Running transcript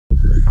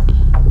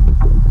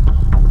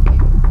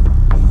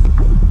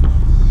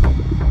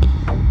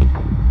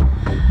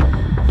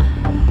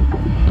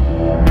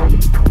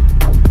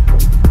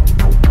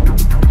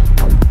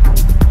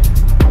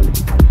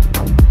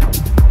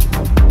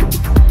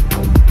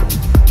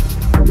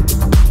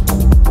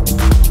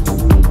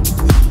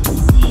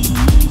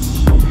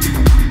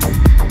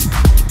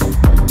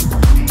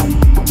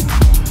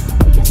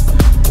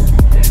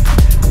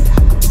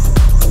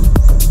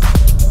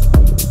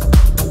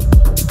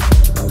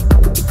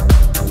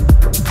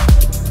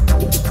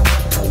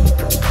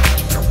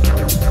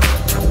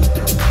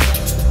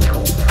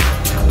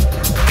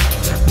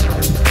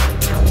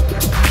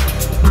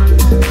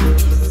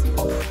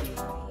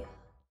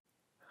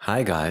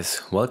Hi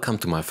guys, welcome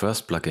to my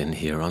first plugin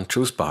here on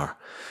Juicebar.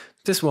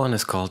 This one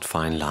is called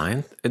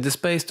FineLined. It is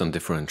based on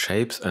different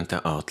shapes and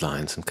their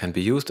outlines and can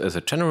be used as a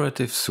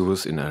generative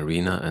source in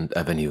Arena and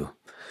Avenue.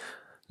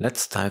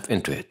 Let's dive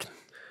into it.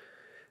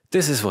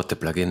 This is what the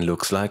plugin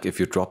looks like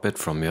if you drop it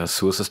from your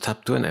Sources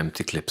tab to an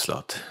empty clip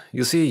slot.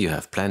 You see you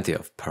have plenty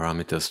of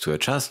parameters to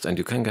adjust and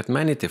you can get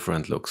many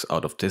different looks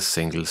out of this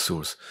single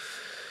source.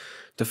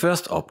 The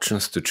first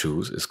options to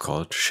choose is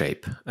called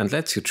Shape and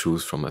lets you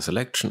choose from a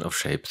selection of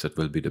shapes that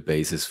will be the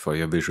basis for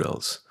your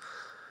visuals.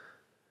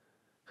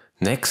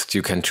 Next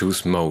you can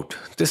choose Mode.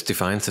 This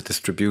defines the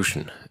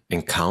distribution.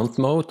 In Count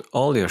mode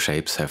all your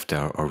shapes have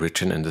their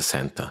origin in the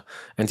center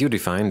and you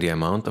define the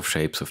amount of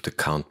shapes with the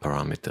count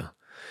parameter.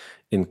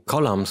 In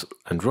Columns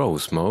and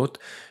Rows mode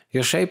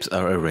your shapes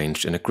are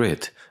arranged in a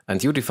grid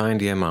and you define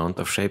the amount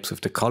of shapes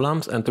with the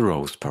columns and the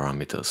rows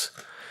parameters.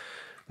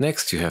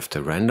 Next you have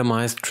the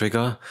Randomized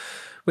trigger,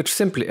 which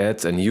simply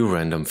adds a new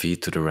random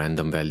feed to the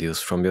random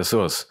values from your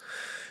source.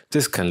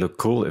 This can look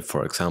cool if,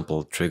 for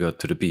example, triggered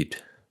to the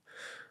beat.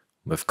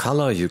 With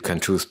Color you can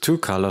choose two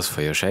colors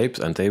for your shapes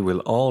and they will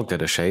all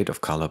get a shade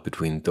of color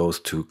between those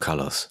two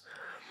colors.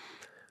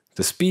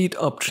 The Speed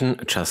option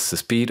adjusts the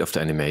speed of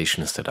the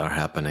animations that are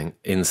happening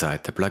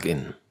inside the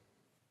plugin.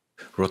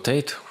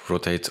 Rotate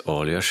rotates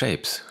all your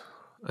shapes.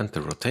 And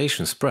the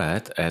Rotation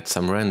Spread adds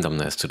some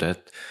randomness to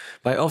that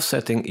by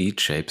offsetting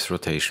each shape's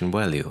rotation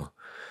value.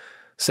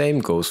 Same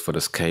goes for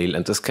the Scale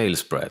and the Scale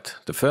Spread.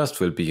 The first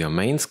will be your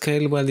main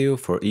scale value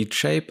for each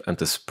shape and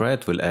the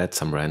spread will add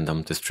some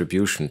random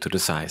distribution to the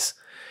size.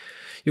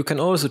 You can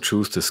also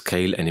choose the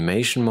Scale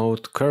Animation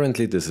mode.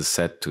 Currently this is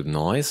set to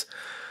Noise,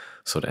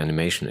 so the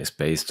animation is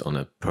based on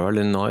a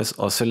Perlin noise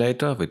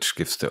oscillator which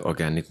gives the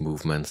organic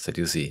movements that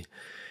you see.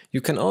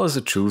 You can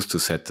also choose to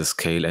set the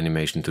Scale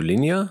Animation to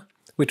Linear,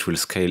 which will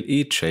scale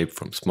each shape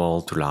from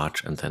small to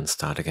large and then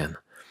start again.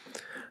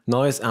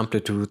 Noise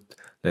Amplitude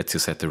lets you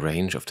set the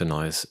range of the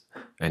noise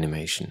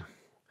animation.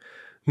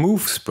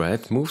 Move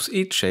Spread moves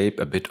each shape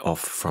a bit off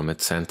from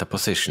its center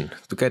position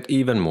to get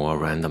even more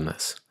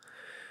randomness.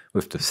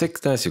 With the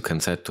thickness you can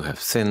set to have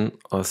thin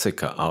or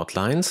thicker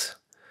outlines.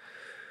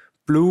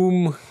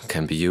 Bloom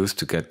can be used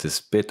to get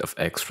this bit of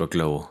extra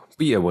glow.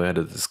 Be aware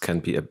that this can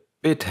be a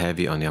bit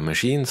heavy on your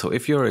machine, so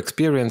if you're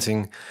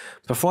experiencing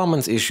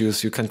performance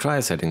issues you can try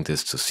setting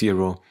this to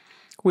 0,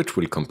 which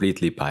will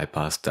completely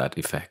bypass that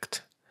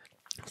effect.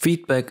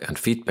 Feedback and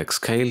feedback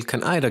scale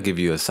can either give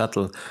you a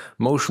subtle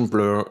motion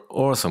blur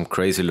or some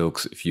crazy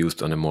looks if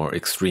used on a more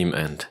extreme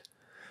end.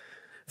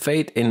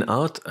 Fade in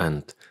out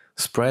and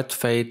spread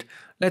fade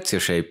lets your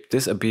shape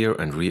disappear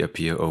and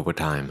reappear over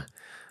time,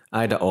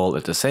 either all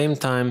at the same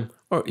time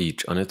or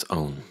each on its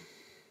own.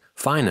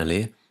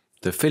 Finally,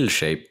 the fill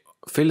shape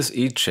fills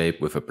each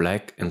shape with a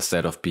black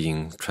instead of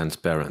being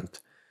transparent.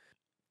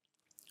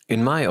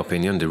 In my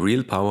opinion, the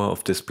real power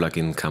of this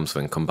plugin comes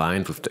when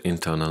combined with the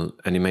internal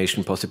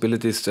animation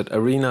possibilities that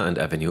Arena and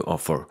Avenue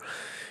offer.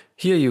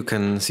 Here you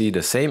can see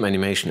the same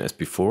animation as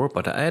before,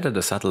 but I added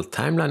a subtle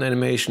timeline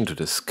animation to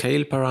the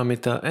scale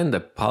parameter and a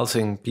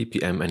pulsing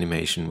BPM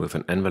animation with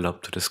an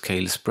envelope to the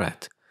scale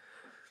spread.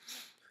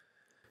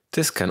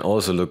 This can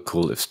also look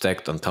cool if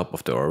stacked on top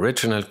of the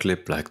original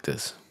clip like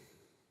this.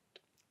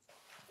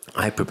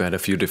 I prepared a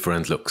few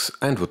different looks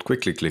and would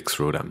quickly click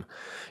through them.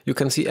 You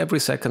can see every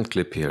second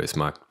clip here is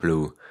marked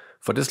blue.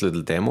 For this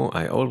little demo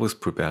I always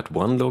prepared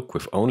one look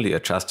with only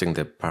adjusting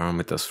the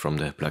parameters from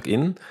the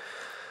plugin.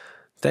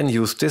 Then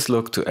use this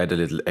look to add a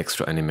little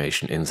extra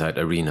animation inside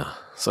Arena.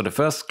 So the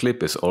first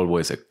clip is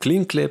always a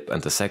clean clip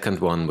and the second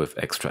one with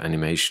extra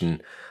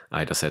animation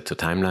either set to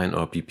timeline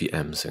or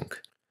BPM sync.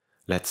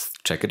 Let's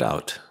check it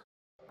out.